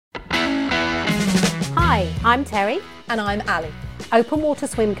Hi, I'm Terry, And I'm Ali. open water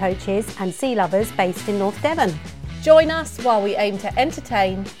swim coaches and sea lovers based in North Devon. Join us while we aim to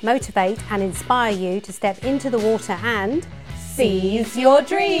entertain, Motivate and inspire you to step into the water and seize your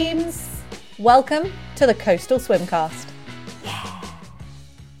dreams. Welcome to the Coastal Swimcast. Yeah.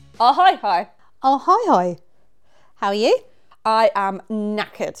 Oh, hi. Oh, hi. How are you? I am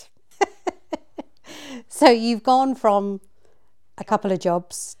knackered. So you've gone from a couple of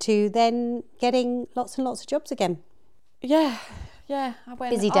jobs to then getting lots and lots of jobs again. Yeah. I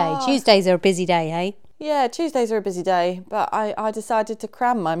went, Busy day. Tuesdays are a busy day, eh? Yeah, Tuesdays are a busy day, but I decided to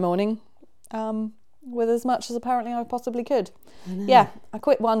cram my morning with as much as apparently I possibly could. Yeah, I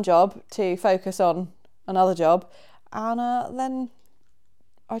quit one job to focus on another job, and then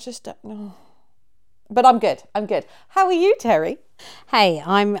I just don't know. But I'm good. How are you, Terry? Hey,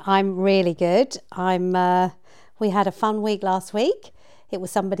 I'm really good. We had a fun week last week. It was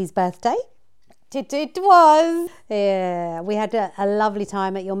somebody's birthday. It was. Yeah, we had a lovely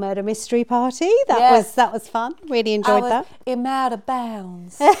time at your murder mystery party. Yes. That was fun. Really enjoyed that. I'm out of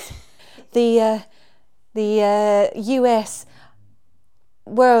bounds. the US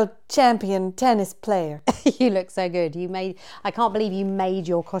world champion tennis player. You look so good. I can't believe you made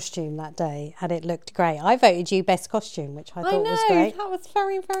your costume that day and it looked great. I voted you best costume, which I thought was great. That was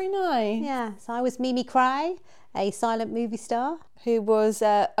very, very nice. Yeah, so I was Mimi Cry, a silent movie star. Who was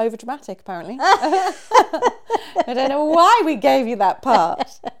over dramatic apparently. I don't know why we gave you that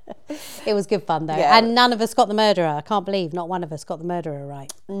part. It was good fun though. Yeah. And none of us got the murderer. I can't believe not one of us got the murderer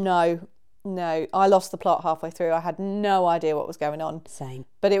right. No, I lost the plot halfway through. I had no idea what was going on. Same.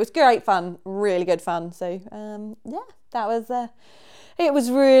 But it was great fun, really good fun. So that was it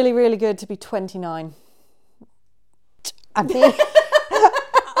was really, really good to be 29. I mean,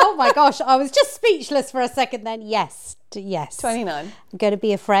 oh my gosh, I was just speechless for a second then. Yes. 29. I'm going to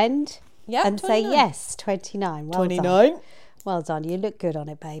be a friend and 29. say yes, 29. Well 29. done. Well done. You look good on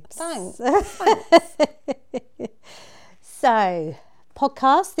it, babes. Thanks. So,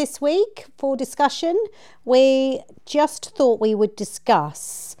 podcast this week for discussion. We just thought we would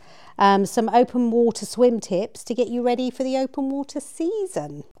discuss some open water swim tips to get you ready for the open water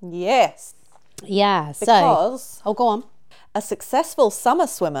season. Yes. Yeah. Because go on. a successful summer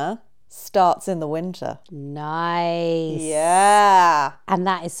swimmer starts in the winter. Nice. Yeah. And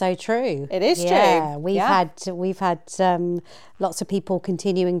that is so true. It is yeah, true. We've had lots of people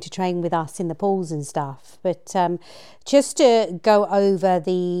continuing to train with us in the pools and stuff. But just to go over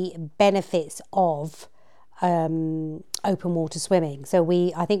the benefits of open water swimming. So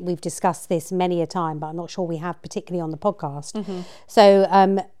I think we've discussed this many a time, but I'm not sure we have particularly on the podcast. Mm-hmm.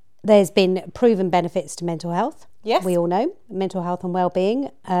 So there's been proven benefits to mental health. Yes. We all know mental health and well-being.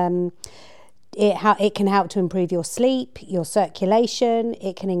 It can help to improve your sleep, your circulation.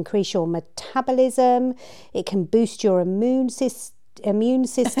 It can increase your metabolism. It can boost your immune system. Immune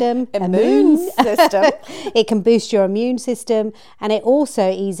system. It can boost your immune system, and it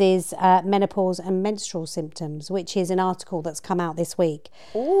also eases menopause and menstrual symptoms, which is an article that's come out this week.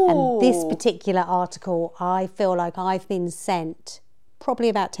 Ooh. And this particular article, I feel like I've been sent probably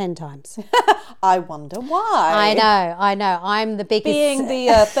about 10 times. I wonder why. I know. I'm the biggest... Being the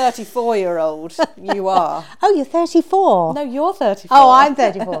 34-year-old you are. Oh, you're 34? No, you're 34. Oh, I'm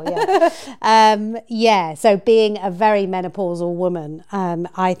 34, yeah. So being a very menopausal woman,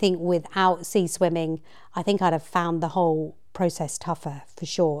 I think without sea swimming, I think I'd have found the whole process tougher for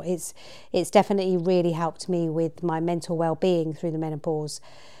sure. It's definitely really helped me with my mental well-being through the menopause.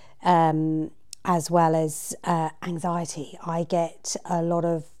 As well as anxiety. I get a lot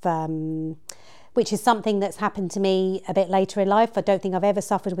of, which is something that's happened to me a bit later in life. I don't think I've ever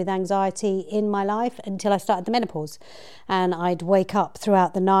suffered with anxiety in my life until I started the menopause. And I'd wake up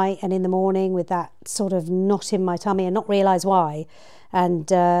throughout the night and in the morning with that sort of knot in my tummy and not realise why. And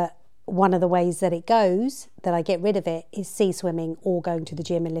one of the ways that it goes, that I get rid of it, is sea swimming or going to the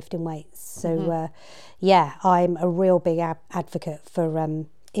gym and lifting weights. So, I'm a real big advocate for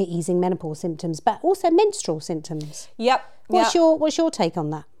easing menopause symptoms, but also menstrual symptoms. Yep. What's your take on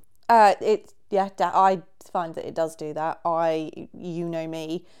that? I find that it does do that. You know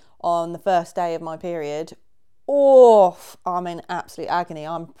me, on the first day of my period, I'm in absolute agony.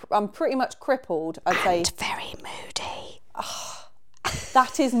 I'm pretty much crippled. I'd say very moody.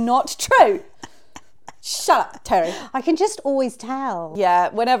 That is not true. Shut up, Terry. I can just always tell. Yeah.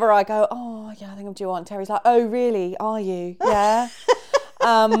 Whenever I go, I think I'm due on. Terry's like, oh really? Are you? Yeah.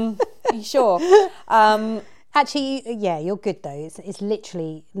 Are you sure? Actually, yeah, you're good though. It's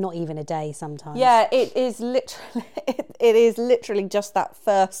literally not even a day sometimes. Yeah, it is literally just that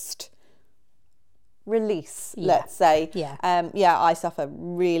first release, let's say. Yeah. I suffer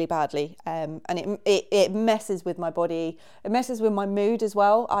really badly, and it messes with my body. It messes with my mood as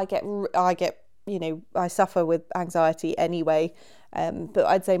well. I get I suffer with anxiety anyway, but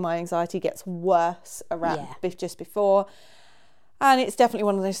I'd say my anxiety gets worse around just before. And it's definitely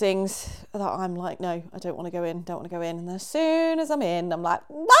one of those things that I'm like, no, I don't want to go in. And as soon as I'm in, I'm like,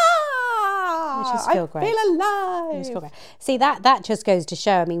 I feel alive. See, that just goes to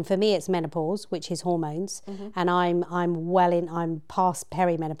show, I mean, for me, it's menopause, which is hormones. And I'm past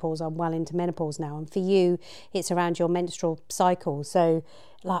perimenopause. I'm well into menopause now. And for you, it's around your menstrual cycle. So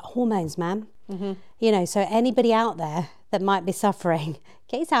like hormones, man. You know, so anybody out there that might be suffering,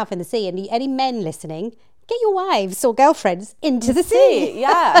 get yourself in the sea. And any men listening, get your wives or girlfriends into the sea.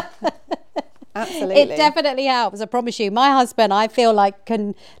 Yeah, absolutely. It definitely helps. I promise you. My husband, I feel like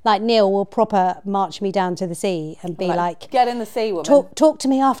Neil will proper march me down to the sea and be like, get in the sea, woman. Talk to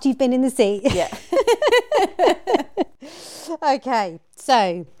me after you've been in the sea. Yeah. Okay,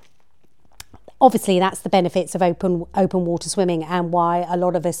 so obviously that's the benefits of open water swimming, and why a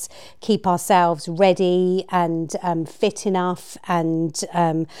lot of us keep ourselves ready and fit enough and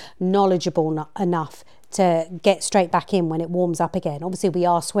knowledgeable enough to get straight back in when it warms up again. Obviously we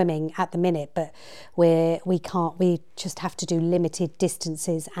are swimming at the minute, but we just have to do limited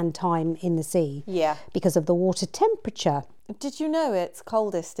distances and time in the sea. Yeah. Because of the water temperature. Did you know it's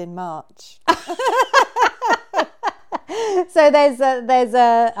coldest in March? So there's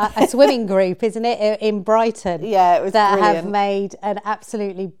a swimming group, isn't it, in Brighton? Yeah, it was that brilliant. Have made an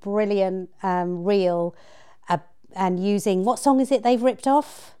absolutely brilliant reel and using, what song is it they've ripped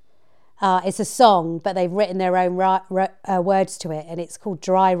off? It's a song, but they've written their own words to it, and it's called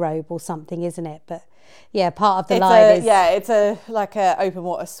Dry Robe or something, isn't it? But yeah, part of the line is... Yeah, it's a open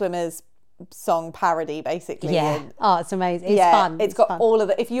water swimmers song parody, basically. Yeah. And it's amazing. It's fun. It's got all of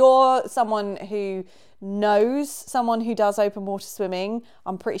it. If you're someone who knows someone who does open water swimming,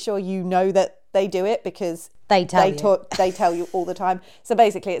 I'm pretty sure you know that they do it because they tell you all the time. So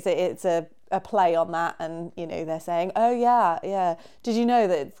basically it's a play on that, and you know, they're saying, oh yeah, did you know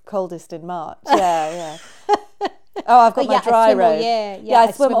that it's coldest in March? Yeah. Oh, I've got my dry robe.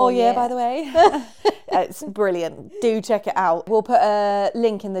 I swim all year, by the way. It's brilliant. Do check it out. We'll put a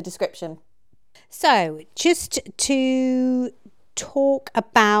link in the description. So just to talk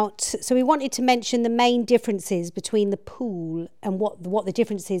about, so we wanted to mention the main differences between the pool and what the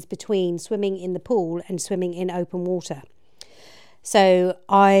difference is between swimming in the pool and swimming in open water. So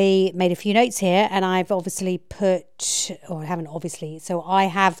I made a few notes here, and I've obviously put, or I haven't obviously, so I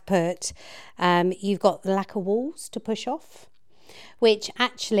have put, you've got the lacquer walls to push off, which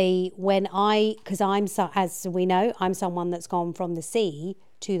actually because as we know, I'm someone that's gone from the sea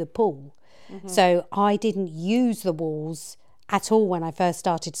to the pool. So I didn't use the walls at all when I first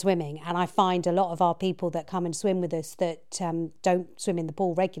started swimming, and I find a lot of our people that come and swim with us that don't swim in the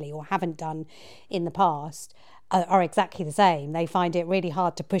pool regularly or haven't done in the past are exactly the same. They find it really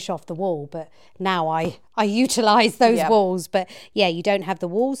hard to push off the wall, but now I utilise those walls. But yeah, you don't have the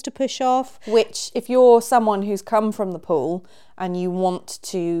walls to push off. Which, if you're someone who's come from the pool and you want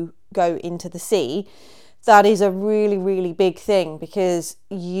to go into the sea, that is a really, really big thing, because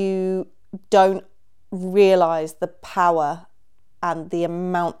you don't realise the power and the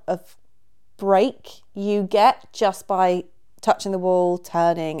amount of break you get just by touching the wall,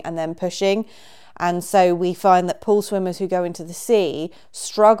 turning and then pushing. And so we find that pool swimmers who go into the sea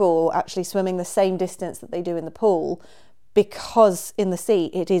struggle actually swimming the same distance that they do in the pool, because in the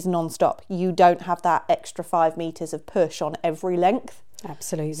sea it is non-stop. You don't have that extra 5 meters of push on every length.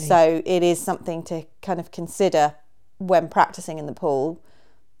 Absolutely. So it is something to kind of consider when practicing in the pool.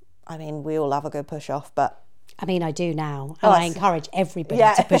 I mean, we all love a good push off, but I mean, I do now, and I encourage everybody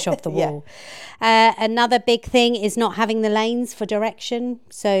to push off the wall. Another big thing is not having the lanes for direction.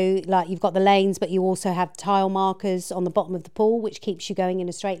 So like, you've got the lanes, but you also have tile markers on the bottom of the pool, which keeps you going in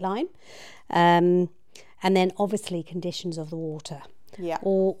a straight line. And then obviously conditions of the water. Yeah.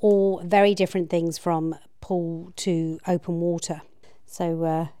 All very different things from pool to open water.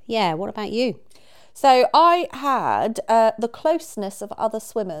 So what about you? So I had the closeness of other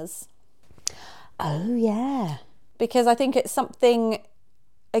swimmers. Oh, yeah. Because I think it's something,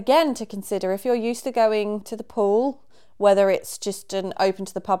 again, to consider. If you're used to going to the pool, whether it's just an open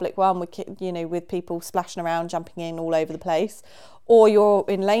to the public one with people splashing around, jumping in all over the place, or you're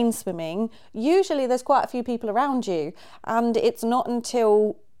in lane swimming, usually there's quite a few people around you. And it's not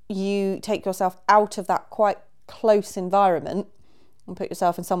until you take yourself out of that quite close environment and put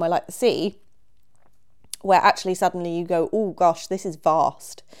yourself in somewhere like the sea, where actually suddenly you go, oh gosh, this is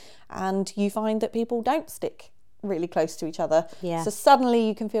vast. And you find that people don't stick really close to each other. Yeah. So suddenly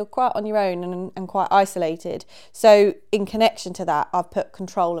you can feel quite on your own and quite isolated. So in connection to that, I've put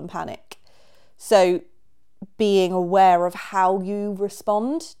control and panic. So being aware of how you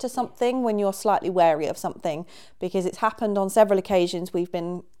respond to something when you're slightly wary of something, because it's happened on several occasions. We've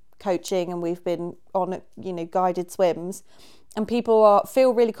been coaching and we've been on, guided swims, and people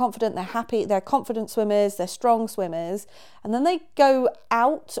feel really confident, they're happy, they're confident swimmers, they're strong swimmers, and then they go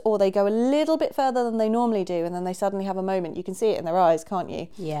out or they go a little bit further than they normally do, and then they suddenly have a moment. You can see it in their eyes, can't you?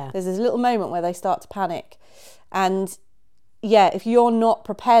 Yeah. There's this little moment where they start to panic. And yeah, if you're not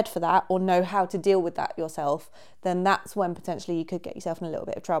prepared for that or know how to deal with that yourself, then that's when potentially you could get yourself in a little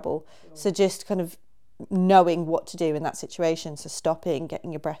bit of trouble. So just kind of knowing what to do in that situation, so stopping,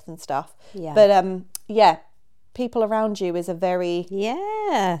 getting your breath and stuff. Yeah. But people around you is a very...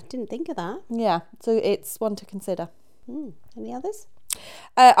 Yeah, didn't think of that. Yeah, so it's one to consider. Any others?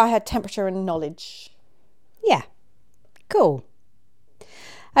 I had temperature and knowledge. Yeah, cool.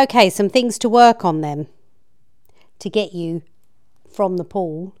 Okay, some things to work on then to get you from the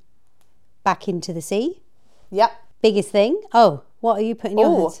pool back into the sea. Yep. Biggest thing? Oh, what are you putting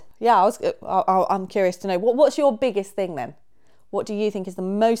your hands? Yeah, I'm curious to know. What's your biggest thing then? What do you think is the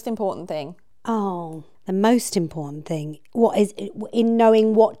most important thing? Oh, the most important thing. What is in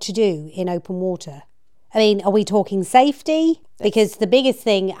knowing what to do in open water? I mean, are we talking safety? Because the biggest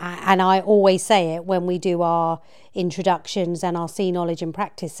thing, and I always say it when we do our introductions and our sea knowledge and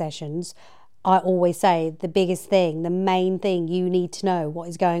practice sessions, I always say the biggest thing, the main thing you need to know what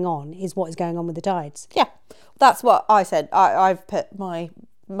is going on is what is going on with the tides. Yeah, that's what I said. I've put my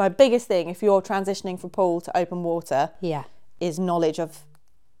biggest thing, if you're transitioning from pool to open water, is knowledge of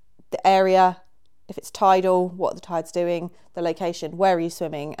the area, if it's tidal, what the tide's doing, the location, where are you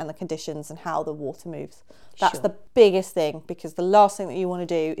swimming, and the conditions and how the water moves. That's the biggest thing, because the last thing that you want to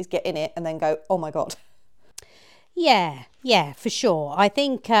do is get in it and then go, oh my God. Yeah, for sure. I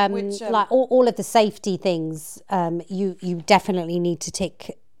think like all of the safety things, you definitely need to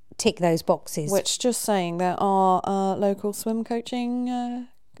tick those boxes. Which, just saying, there are local swim coaching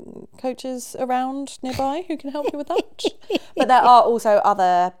coaches around nearby who can help you with that. But there are also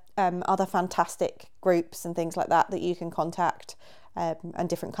other fantastic groups and things like that you can contact, and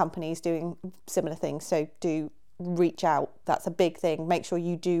different companies doing similar things. So do reach out. That's a big thing. Make sure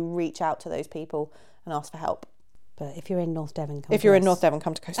you do reach out to those people and ask for help. But if you're in North Devon,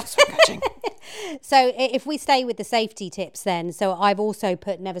 come to Coastal Swim Coaching. So if we stay with the safety tips then, so I've also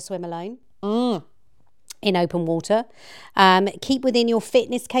put never swim alone in open water. Keep within your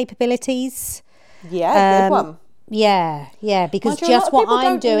fitness capabilities. Yeah, good one. Yeah, because just what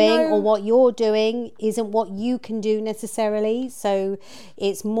I'm doing or what you're doing isn't what you can do necessarily. So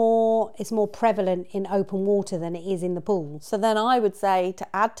it's more prevalent in open water than it is in the pool. So then I would say,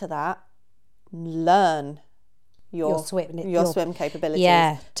 to add to that, learn your swim capabilities.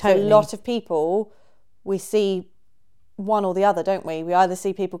 Yeah, totally. So a lot of people, we see one or the other, don't we? We either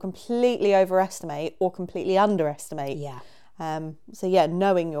see people completely overestimate or completely underestimate. Yeah. So yeah,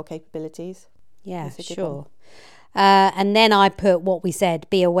 knowing your capabilities. Yeah, sure. And then I put what we said,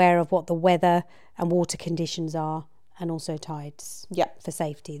 be aware of what the weather and water conditions are, and also tides. Yeah. For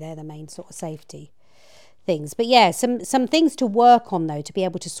safety. They're the main sort of safety things. But yeah, some things to work on though to be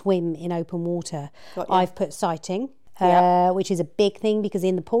able to swim in open water. I've put sighting, which is a big thing, because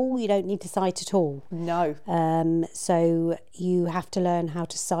in the pool you don't need to sight at all. No. So you have to learn how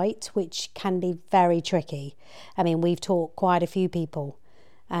to sight, which can be very tricky. I mean, we've taught quite a few people,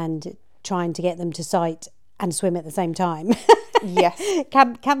 and trying to get them to sight and swim at the same time. Yes.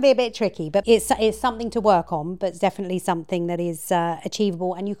 can be a bit tricky, but it's something to work on, but it's definitely something that is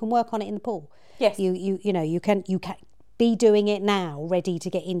achievable, and you can work on it in the pool. Yes. You can be doing it now, ready to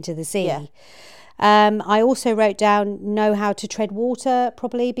get into the sea. Yeah. I also wrote down know how to tread water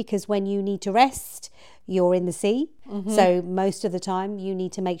properly, because when you need to rest, you're in the sea. Mm-hmm. So most of the time you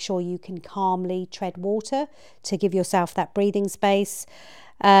need to make sure you can calmly tread water to give yourself that breathing space.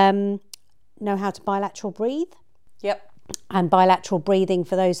 Know how to bilateral breathe. Yep. And bilateral breathing,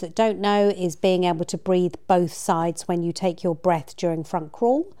 for those that don't know, is being able to breathe both sides when you take your breath during front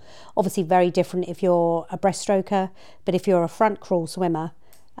crawl. Obviously very different if you're a breaststroker, but if you're a front crawl swimmer,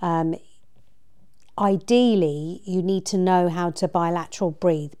 ideally you need to know how to bilateral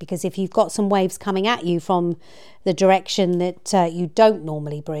breathe, because if you've got some waves coming at you from the direction that you do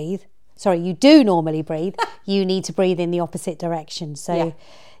normally breathe, you need to breathe in the opposite direction. So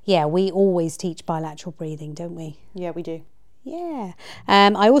yeah, we always teach bilateral breathing, don't we? Yeah, we do. Yeah.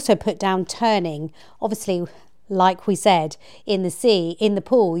 I also put down turning. Obviously, like we said, in the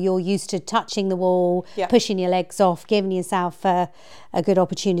pool, you're used to touching the wall, pushing your legs off, giving yourself a good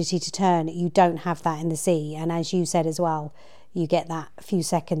opportunity to turn. You don't have that in the sea. And as you said as well, you get that few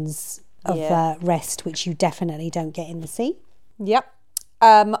seconds of rest, which you definitely don't get in the sea. Yep.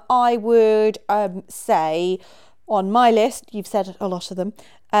 I would say on my list, you've said a lot of them.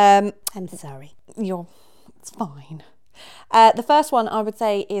 I'm sorry. It's fine. The first one I would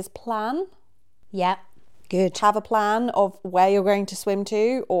say is plan. Yeah, good. Have a plan of where you're going to swim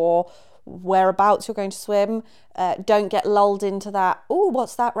to or whereabouts you're going to swim. Don't get lulled into that, oh,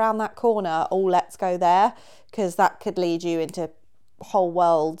 what's that round that corner? Oh, let's go there. Because that could lead you into whole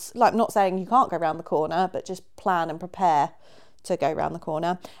worlds. Like, I'm not saying you can't go around the corner, but just plan and prepare to go around the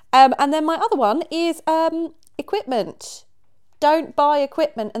corner. And then my other one is equipment. Don't buy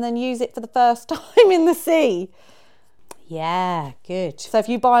equipment and then use it for the first time in the sea. Yeah, good. So if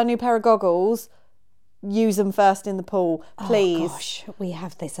you buy a new pair of goggles, use them first in the pool, please. Oh gosh, we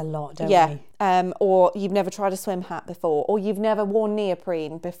have this a lot, don't we? Or you've never tried a swim hat before, or you've never worn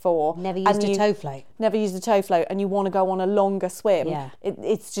neoprene before. Never used a toe float. Never used a toe float, and you want to go on a longer swim. Yeah.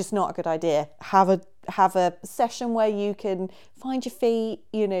 It's just not a good idea. Have a session where you can find your feet,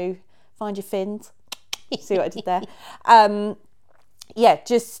 find your fins. See what I did there?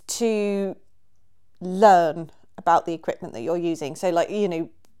 Just to learn about the equipment that you're using. So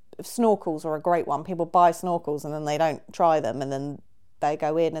snorkels are a great one. People buy snorkels and then they don't try them, and then they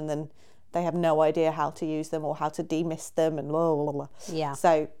go in and then they have no idea how to use them or how to demist them and blah, blah, blah. Yeah.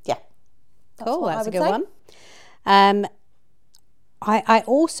 So cool, that's a good one. I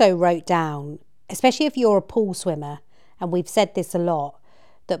also wrote down, especially if you're a pool swimmer, and we've said this a lot,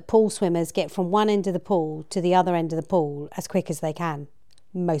 that pool swimmers get from one end of the pool to the other end of the pool as quick as they can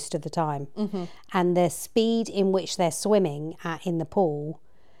most of the time. Mm-hmm. And the speed in which they're swimming in the pool,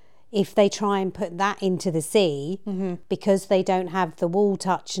 if they try and put that into the sea, because they don't have the wall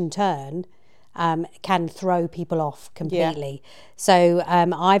touch and turn, can throw people off completely. So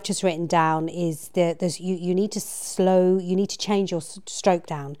I've just written down is that you need to change your stroke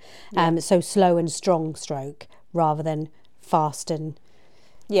down. So slow and strong stroke rather than fast and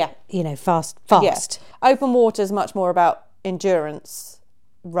fast. Yeah. Open water is much more about endurance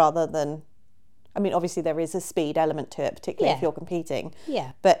rather than, obviously there is a speed element to it, particularly if you're competing.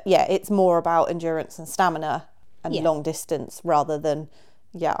 Yeah. But it's more about endurance and stamina and long distance rather than,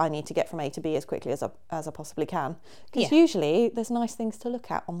 I need to get from A to B as quickly as I possibly can. Because usually there's nice things to look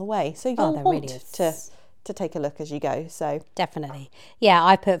at on the way. So you'll want to take a look as you go. So definitely. Yeah,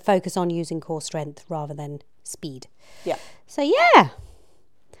 I put focus on using core strength rather than speed. Yeah. So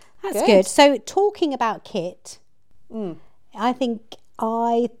that's good. So talking about kit,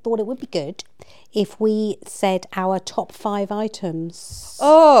 I thought it would be good if we said our top 5 items.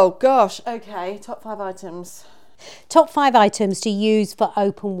 Oh gosh, okay, top 5 items. Top 5 items to use for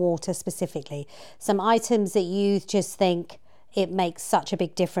open water specifically. Some items that you just think it makes such a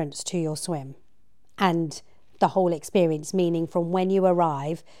big difference to your swim and the whole experience, meaning from when you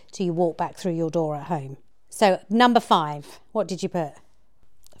arrive to you walk back through your door at home. So number 5, what did you put?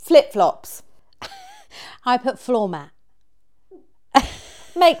 Flip-flops. I put floor mat.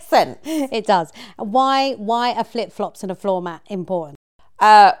 Makes sense. It does. Why are flip-flops and a floor mat important?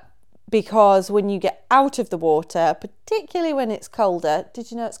 Because when you get out of the water, particularly when it's colder,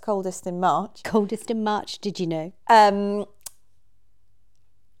 did you know it's coldest in March? Coldest in March, did you know?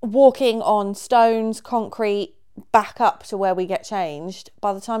 Walking on stones, concrete, back up to where we get changed,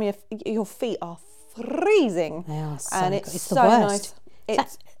 by the time your feet are freezing. They are so and it's so the worst.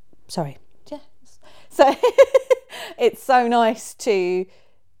 nice. Sorry. Yeah. So it's so nice to,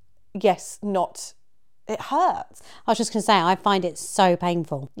 not... It hurts. I was just going to say, I find it so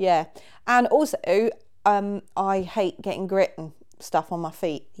painful. Yeah. And also, I hate getting grit and stuff on my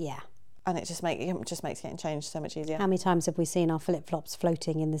feet. Yeah. And it just makes getting changed so much easier. How many times have we seen our flip-flops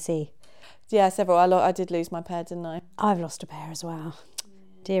floating in the sea? Yeah, several. I did lose my pair, didn't I? I've lost a pair as well.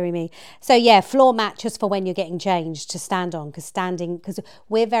 Deary me. So floor mat just for when you're getting changed to stand on, because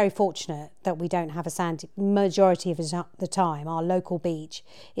we're very fortunate that we don't have a sandy, majority of the time, our local beach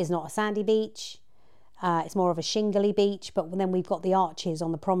is not a sandy beach. It's more of a shingly beach, but then we've got the arches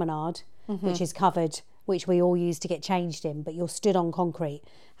on the promenade, which is covered, which we all use to get changed in, but you're stood on concrete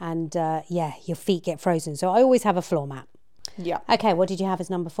and your feet get frozen. So I always have a floor mat. Yeah. Okay, what did you have as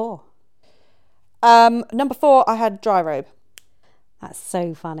number 4? Number 4, I had dry robe. That's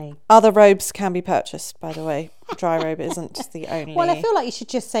so funny. Other robes can be purchased, by the way. Dry robe isn't the only. Well, I feel like you should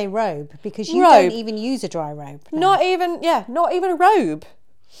just say robe, because you don't even use a dry robe. No. Not even a robe.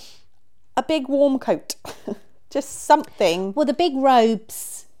 A big warm coat. Just something. Well, the big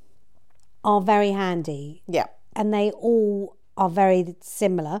robes are very handy. Yeah. and they all are very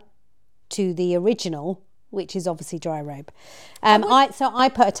similar to the original, which is obviously dry robe. I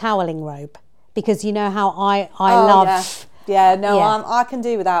put a toweling robe because you know how I love. Yeah, no, I can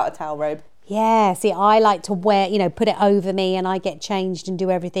do without a towel robe. Yeah, see, I like to wear, put it over me, and I get changed and do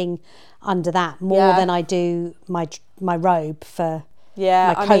everything under that more than I do my robe for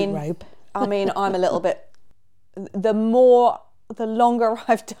my coat robe. I mean, I'm a little bit. The longer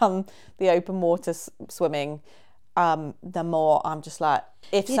I've done the open water swimming, the more I'm just like,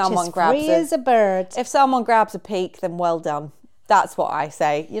 if someone grabs as a bird. If someone grabs a peak, then well done. That's what I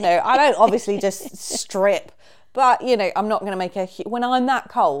say. I don't obviously just strip. But, I'm not going to make when I'm that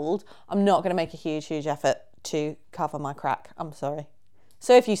cold, I'm not going to make a huge effort to cover my crack. I'm sorry.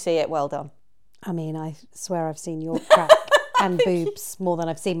 So if you see it, well done. I mean, I swear I've seen your crack and boobs more than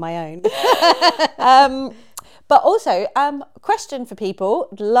I've seen my own. But also, question for people.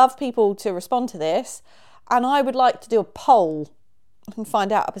 Love people to respond to this. And I would like to do a poll and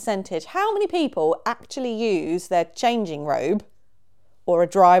find out a percentage. How many people actually use their changing robe or a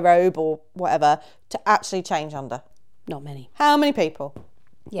dry robe or whatever to actually change under? Not many. How many people?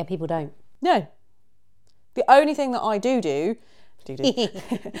 Yeah, people don't. No. The only thing that I do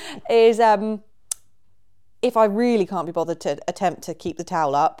is if I really can't be bothered to attempt to keep the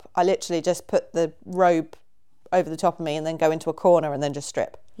towel up, I literally just put the robe over the top of me and then go into a corner and then just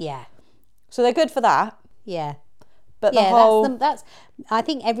strip. Yeah. So they're good for that. Yeah. But the whole... that's I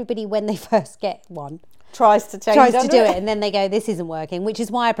think everybody, when they first get one, tries to do it, and then they go, this isn't working, which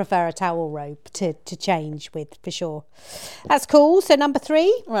is why I prefer a towel robe to change with, for sure. That's cool. So number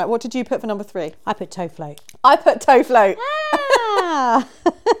 3. Right, what did you put for number 3? I put toe float. I put toe float. Ah!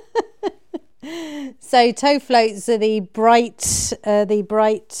 So toe floats are the bright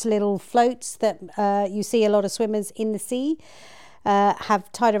little floats that you see a lot of swimmers in the sea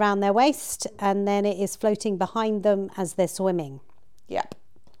have tied around their waist, and then it is floating behind them as they're swimming. Yep.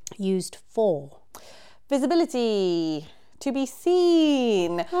 Used for visibility, to be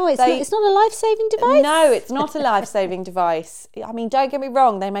seen. Oh, it's not a life-saving device? No, it's not a life-saving device. I mean, don't get me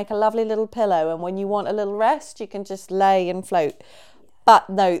wrong, they make a lovely little pillow, and when you want a little rest, you can just lay and float. But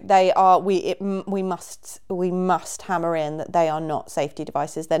no, they are. We must hammer in that they are not safety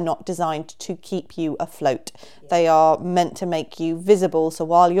devices. They're not designed to keep you afloat. Yeah. They are meant to make you visible. So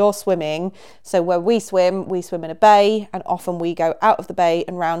while you're swimming, so where we swim in a bay, and often we go out of the bay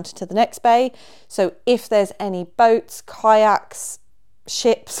and round to the next bay. So if there's any boats, kayaks,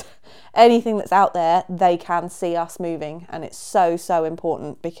 ships, anything that's out there, they can see us moving, and it's so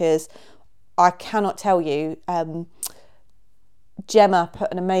important because I cannot tell you. Gemma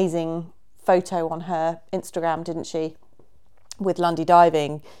put an amazing photo on her Instagram, didn't she, with Lundy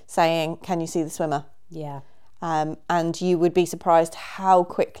Diving, saying, "Can you see the swimmer?" Yeah. And you would be surprised how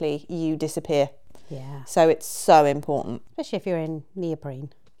quickly you disappear. Yeah. So it's so important, especially if you're in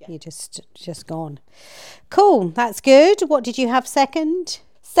neoprene. Yeah. You're just gone. Cool. That's good. What did you have second?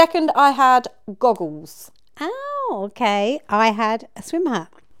 Second, I had goggles. Oh, okay. I had a swim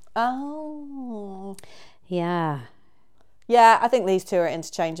hat. Oh. Yeah. Yeah, I think these two are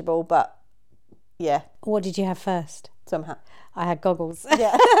interchangeable, but yeah. What did you have first? Swim hat. I had goggles.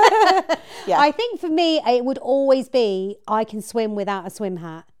 Yeah. Yeah. I think for me, it would always be, I can swim without a swim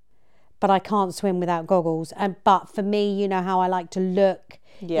hat, but I can't swim without goggles. But for me, you know how I like to look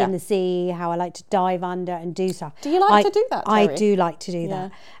in the sea, how I like to dive under and do stuff. Do you like to do that, Terry? I do like to do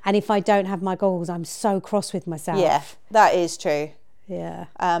that. And if I don't have my goggles, I'm so cross with myself. Yeah, that is true. Yeah.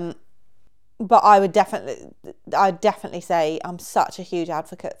 But I'd definitely say I'm such a huge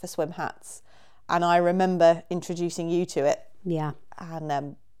advocate for swim hats, and I remember introducing you to it. Yeah. And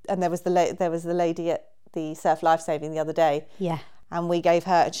there was the lady at the Surf Lifesaving the other day. Yeah. And we gave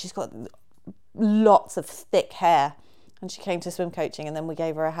her, and she's got lots of thick hair, and she came to swim coaching, and then we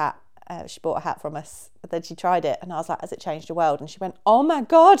gave her a hat. She bought a hat from us, but then she tried it, and I was like, has it changed your world? And she went, oh my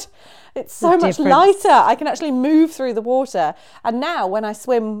God, it's so much lighter. I can actually move through the water. And now when I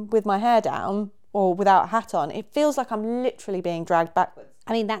swim with my hair down or without a hat on, it feels like I'm literally being dragged backwards.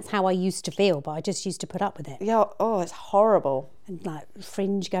 I mean, that's how I used to feel, but I just used to put up with it. Yeah, oh, it's horrible. And like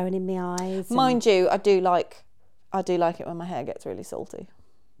fringe going in my eyes. Mind you, I do like it when my hair gets really salty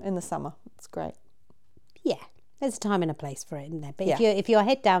in the summer. It's great. Yeah. There's a time and a place for it, isn't there? But if you're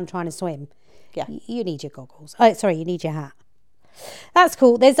head down trying to swim, you need your goggles. Oh, sorry, you need your hat. That's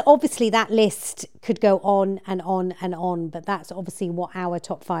cool. There's obviously that list could go on and on and on, but that's obviously what our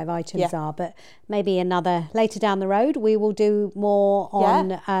top 5 items are. But maybe later down the road, we will do more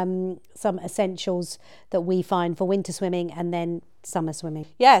on some essentials that we find for winter swimming, and then summer swimming?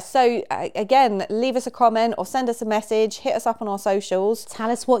 Yeah, so again, leave us a comment or send us a message, hit us up on our socials. Tell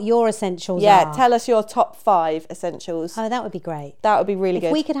us what your essentials Yeah, are. tell us your top 5 essentials. Oh, that would be great. That would be really If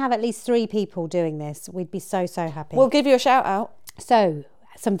good. we could have at least 3 people doing this, we'd be so happy. We'll give you a shout out. So,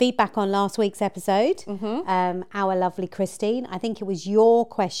 some feedback on last week's episode. Our lovely Christine, I think it was your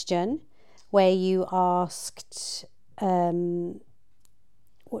question where you asked,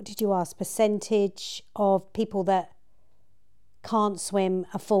 what did you ask? Percentage of people that can't swim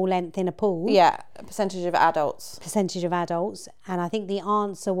a full length in a pool. Yeah, a percentage of adults. Percentage of adults. And I think the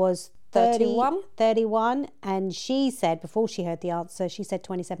answer was 31. And she said, before she heard the answer, she said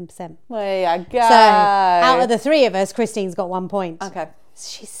 27%. There you go. So out of the 3 of us, Christine's got 1 point. Okay.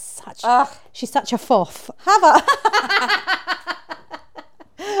 She's such a foff. Have a...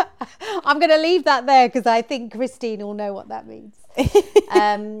 I'm going to leave that there because I think Christine will know what that means.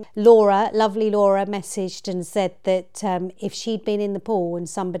 Lovely Laura, messaged and said that if she'd been in the pool and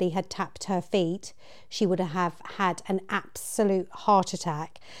somebody had tapped her feet, she would have had an absolute heart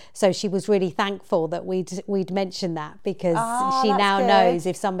attack. So she was really thankful that we'd mentioned that because she now knows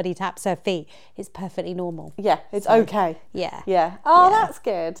if somebody taps her feet, it's perfectly normal. Yeah, it's okay. Yeah. Yeah. Oh, that's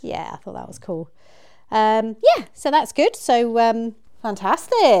good. Yeah, I thought that was cool. So that's good. So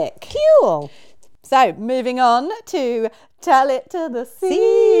fantastic. cool. So moving on to Tell It to the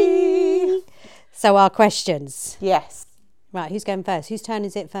Sea. So our questions. Yes. Right, who's going first? Whose turn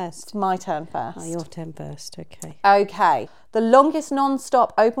is it first? It's my turn first. Oh, your turn first. Okay. Okay. The longest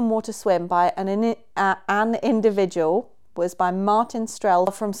non-stop open water swim by an individual was by Martin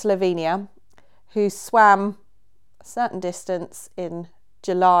Strel from Slovenia, who swam a certain distance in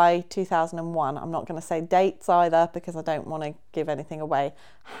July 2001. I'm not going to say dates either because I don't want to give anything away.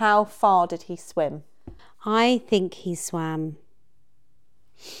 How far did he swim? I think he swam.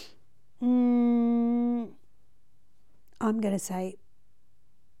 I'm going to say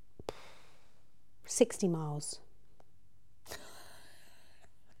 60 miles.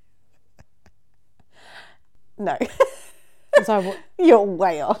 No. Sorry, what? You're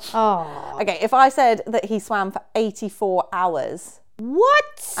way off. Oh. Okay, if I said that he swam for 84 hours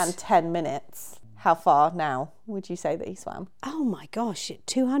What? and 10 minutes, how far now would you say that he swam? Oh my gosh,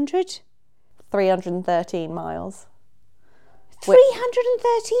 200? 313 miles.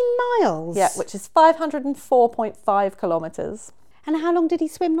 313 miles? Yeah, which is 504.5 kilometres. And how long did he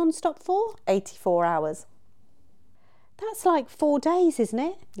swim non-stop for? 84 hours. That's like 4 days, isn't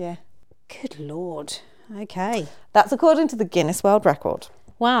it? Yeah. Good Lord. Okay. That's according to the Guinness World Record.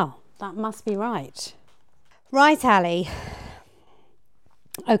 Wow, that must be right. Right, Ali.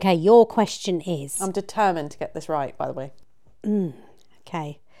 Okay, your question is... I'm determined to get this right, by the way.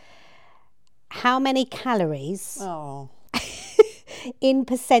 Okay. How many calories Oh. in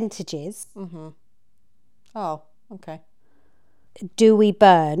percentages Oh, okay. do we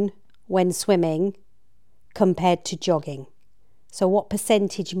burn when swimming compared to jogging? So what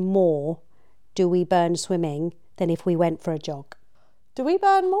percentage more do we burn swimming than if we went for a jog? Do we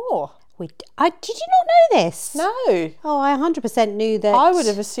burn more? Did you not know this? No. Oh, I 100% knew that. I would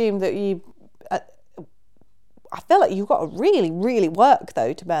have assumed that you... I feel like you've got to really, really work,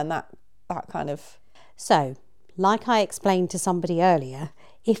 though, to burn that kind of... So, like I explained to somebody earlier,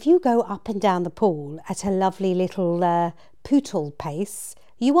 if you go up and down the pool at a lovely little poodle pace,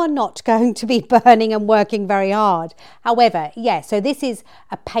 you are not going to be burning and working very hard. However, yeah, so this is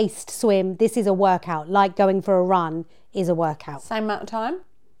a paced swim. This is a workout. Like going for a run is a workout. Same amount of time?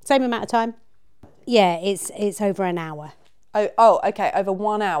 Same amount of time? Yeah, it's over an hour. Oh, okay, over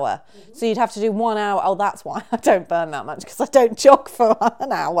 1 hour. So you'd have to do 1 hour. Oh, that's why I don't burn that much, because I don't jog for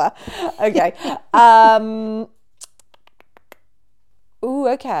an hour. Okay. Ooh,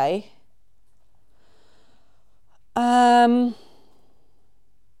 okay.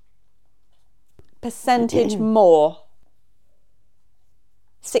 Percentage more.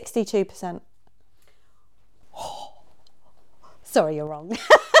 62%. Sorry, you're wrong.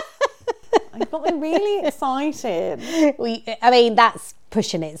 You've got me really excited. I mean, that's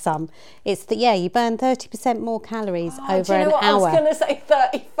pushing it some. It's that, yeah, you burn 30% more calories over an hour. I was going to say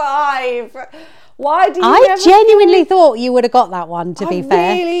 35. Why do you I genuinely thought you would have got that one, to be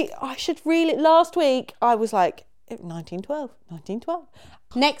fair. I should really... Last week, I was like, 1912.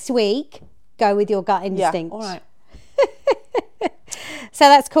 Next week, go with your gut instinct. Yeah, all right. So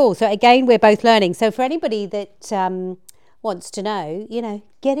that's cool. So again, we're both learning. So for anybody that wants to know,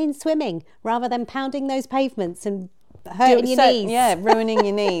 get in swimming rather than pounding those pavements and hurting your knees. Yeah, ruining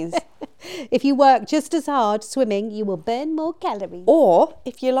your knees. If you work just as hard swimming, you will burn more calories. Or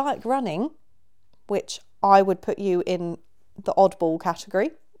if you like running, which I would put you in the oddball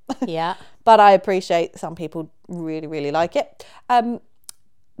category, Yeah. But I appreciate some people really, really like it.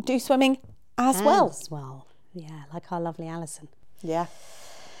 Do swimming as well. As well. Yeah, like our lovely Alison. Yeah.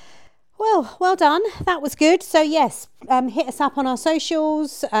 Well done. That was good. So yes, hit us up on our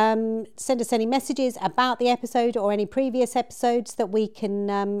socials. Send us any messages about the episode or any previous episodes that we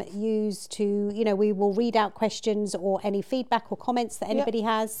can use to, we will read out questions or any feedback or comments that anybody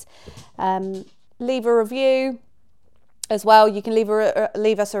has. Leave a review as well. You can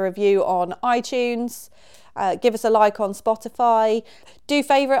leave us a review on iTunes. Give us a like on Spotify. Do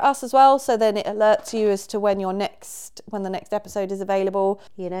favourite us as well, so then it alerts you as to when the next episode is available.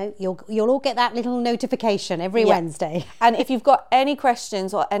 You'll all get that little notification every Wednesday. And if you've got any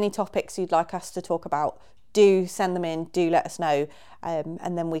questions or any topics you'd like us to talk about, do send them in. Do let us know,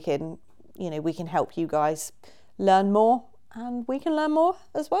 and then we can help you guys learn more, and we can learn more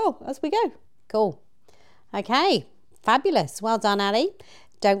as well as we go. Cool. Okay. Fabulous. Well done, Ali.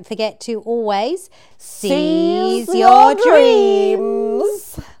 Don't forget to always seize your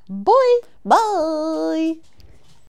dreams. Bye. Bye.